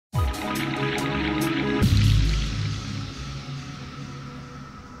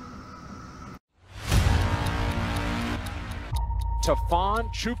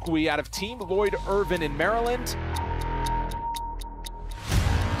Tafon Chukwi out of Team Lloyd Irvin in Maryland.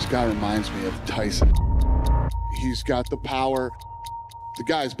 This guy reminds me of Tyson. He's got the power. The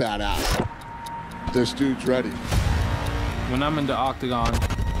guy's badass. This dude's ready. When I'm in the octagon,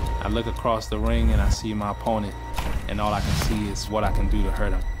 I look across the ring and I see my opponent, and all I can see is what I can do to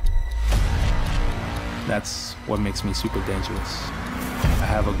hurt him. That's what makes me super dangerous. I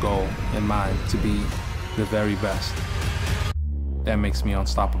have a goal in mind to be the very best. That makes me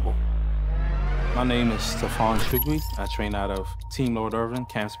unstoppable. My name is Tafon Chukwi. I train out of Team Lloyd Irvin,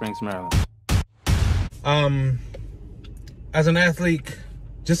 Camp Springs, Maryland. As an athlete,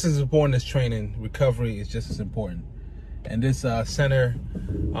 just as important as training, recovery is just as important. And this center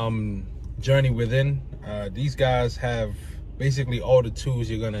journey within, these guys have basically all the tools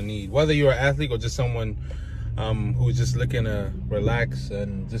you're gonna need. Whether you're an athlete or just someone who's just looking to relax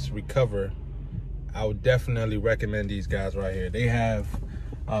and just recover, I would definitely recommend these guys right here. They have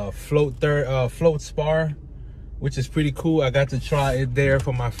float spar, which is pretty cool. I got to try it there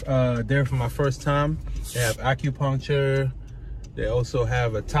for my first time. They have acupuncture. They also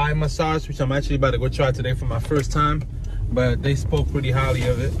have a Thai massage, which I'm actually about to go try today for my first time. But they spoke pretty highly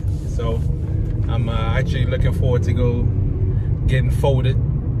of it, so I'm actually looking forward to go getting folded.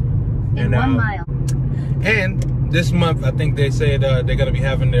 In 1 mile. And this month, I think they said they're gonna be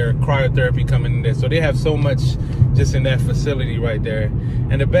having their cryotherapy coming in there. So they have so much just in that facility right there.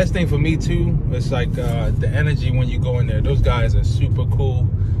 And the best thing for me too is like the energy when you go in there. Those guys are super cool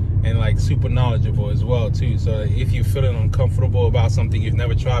and like super knowledgeable as well too. So if you're feeling uncomfortable about something you've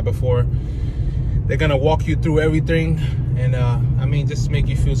never tried before, they're gonna walk you through everything, and I mean, just make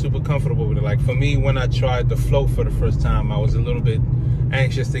you feel super comfortable with it. Like for me, when I tried the float for the first time, I was a little bit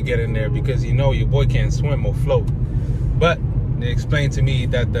anxious to get in there because you know your boy can't swim or float. But they explained to me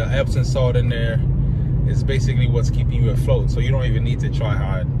that the Epsom salt in there is basically what's keeping you afloat, so you don't even need to try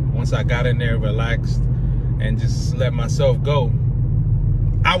hard. Once I got in there, relaxed, and just let myself go,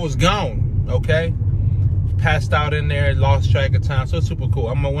 I was gone, okay? Passed out in there, lost track of time, so it's super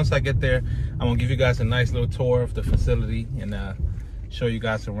cool. Once I get there, I'm gonna give you guys a nice little tour of the facility and show you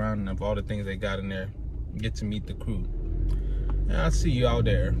guys around of all the things they got in there. Get to meet the crew. And I'll see you out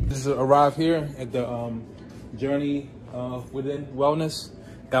there. Just arrived here at the Journey Within Wellness.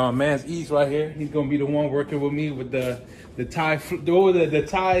 Got my man's Ease right here. He's gonna be the one working with me with the Thai stretch.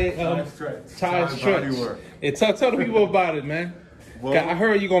 Yeah, tell the people about it, man. Well, I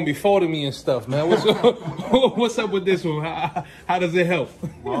heard you're gonna be folding me and stuff, man. What's up with this one? How does it help?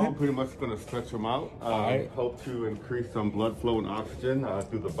 Well, I'm pretty much gonna stretch them out. Right. Hope to increase some blood flow and oxygen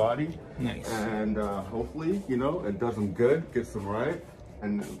through the body. Nice. And hopefully, you know, it does them good, gets them right,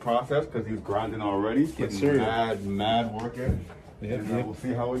 and the process because he's grinding already, getting mad working. Yep, and yep. We'll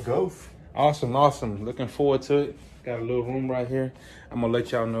see how it goes. Awesome, awesome. Looking forward to it. Got a little room right here. I'm gonna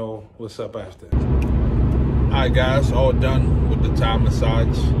let y'all know what's up after. All right, guys, all done with the Thai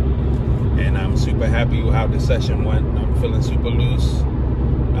massage, and I'm super happy with how the session went. I'm feeling super loose.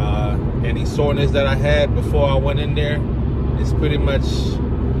 Any soreness that I had before I went in there is pretty much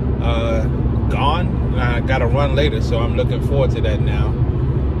gone. I got to run later, so I'm looking forward to that now.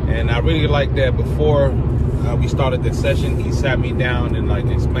 And I really like that before we started the session, he sat me down and like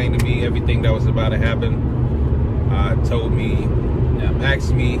explained to me everything that was about to happen. Told me,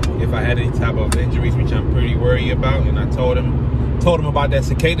 asked me if I had any type of injuries, which I'm pretty worried about, and I told him about that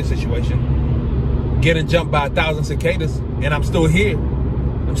cicada situation. Getting jumped by 1,000 cicadas, and I'm still here.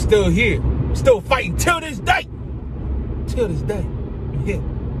 I'm still here. I'm still fighting till this day. Till this day, I'm here.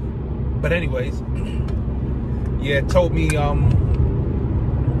 But anyways, yeah, told me the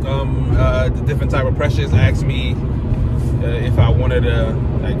different type of pressures. Asked me if I wanted a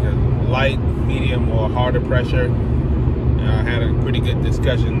light, medium, or harder pressure. I had a pretty good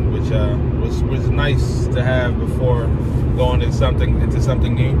discussion, which was nice to have before going into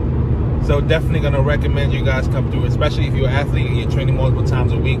something new. So definitely gonna recommend you guys come through, especially if you're an athlete and you're training multiple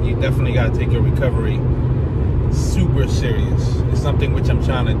times a week. You definitely gotta take your recovery super serious. It's something which I'm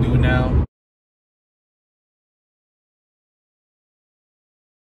trying to do now.